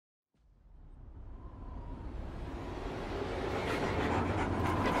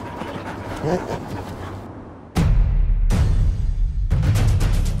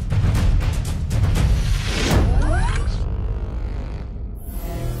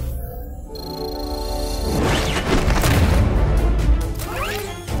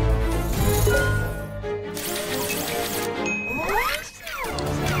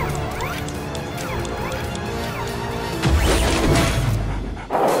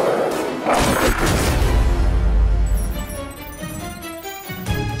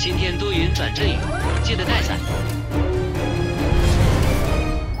今天多云转阵雨，记得带伞。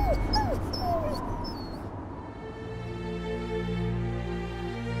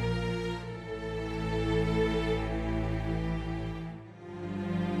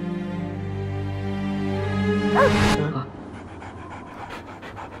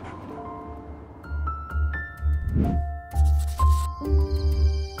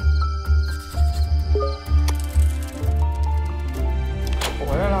我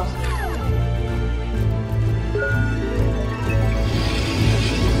回来了。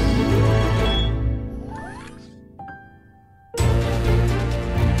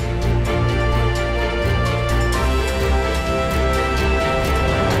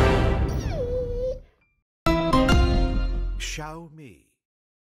Show me.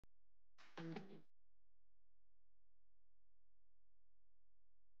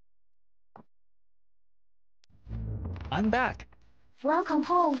 I'm back. Welcome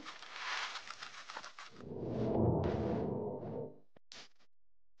home.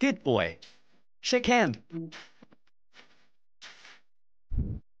 Good boy. Shake hand.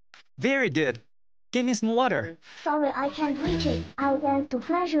 Very good. Give me some water. Sorry I can't reach it. I'll dance to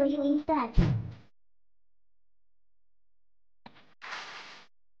pleasure you instead.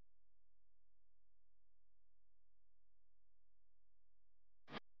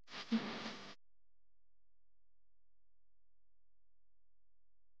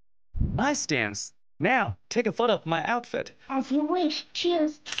 Nice dance. Now, take a photo of my outfit. As you wish.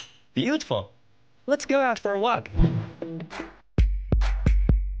 Cheers. Beautiful. Let's go out for a walk.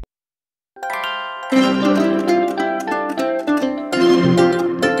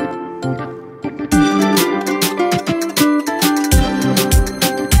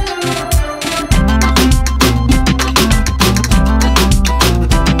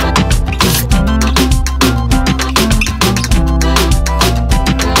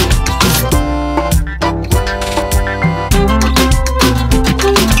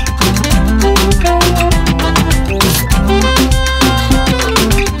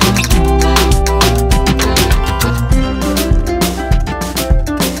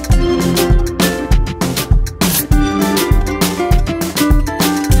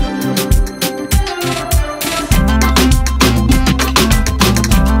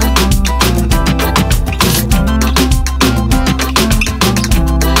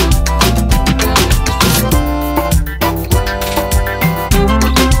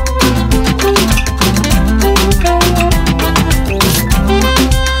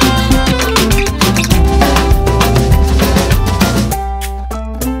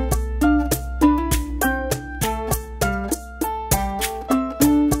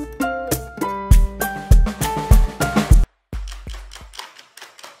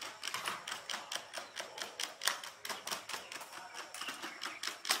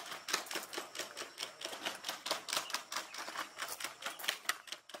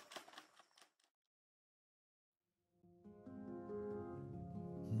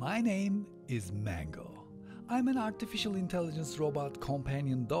 My name is Mango. I'm an artificial intelligence robot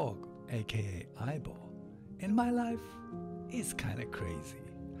companion dog, aka Aibo. And my life is kinda crazy.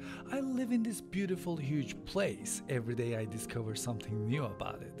 I live in this beautiful huge place. Every day I discover something new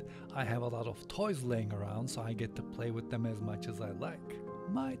about it. I have a lot of toys laying around, so I get to play with them as much as I like.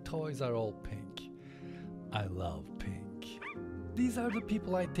 My toys are all pink. I love pink. These are the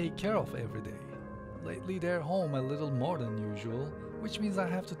people I take care of every day. Lately they're home a little more than usual, which means I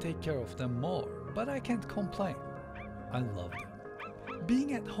have to take care of them more, but I can't complain. I love them.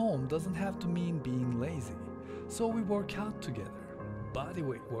 Being at home doesn't have to mean being lazy, so we work out together.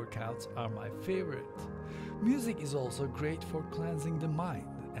 Bodyweight workouts are my favorite. Music is also great for cleansing the mind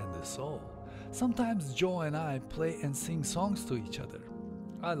and the soul. Sometimes Jo and I play and sing songs to each other.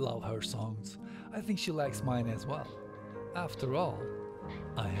 I love her songs. I think she likes mine as well. After all,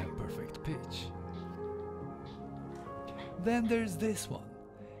 I have perfect pitch. Then there's this one.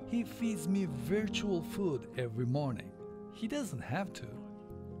 He feeds me virtual food every morning. He doesn't have to.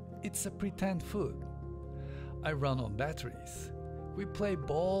 It's a pretend food. I run on batteries. We play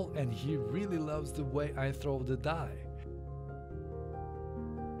ball and he really loves the way I throw the die.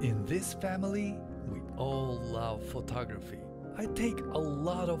 In this family, we all love photography. I take a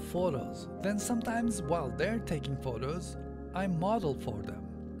lot of photos. Then sometimes while they're taking photos, I model for them.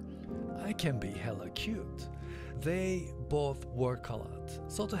 I can be hella cute. They both work a lot,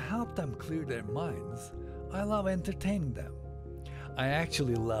 so to help them clear their minds, I love entertaining them. I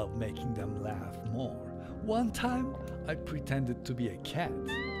actually love making them laugh more. One time, I pretended to be a cat.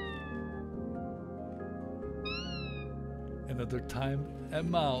 Another time, a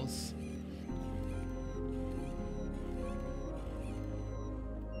mouse.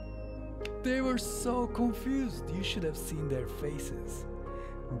 They were so confused, you should have seen their faces.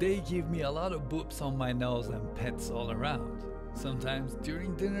 They give me a lot of boops on my nose and pets all around. Sometimes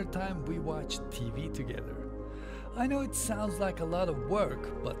during dinner time we watch TV together. I know it sounds like a lot of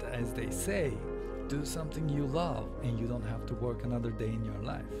work, but as they say, do something you love and you don't have to work another day in your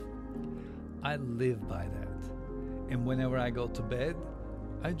life. I live by that. And whenever I go to bed,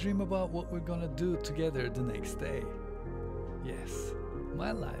 I dream about what we're gonna do together the next day. Yes,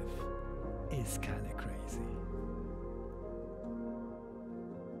 my life is kinda crazy.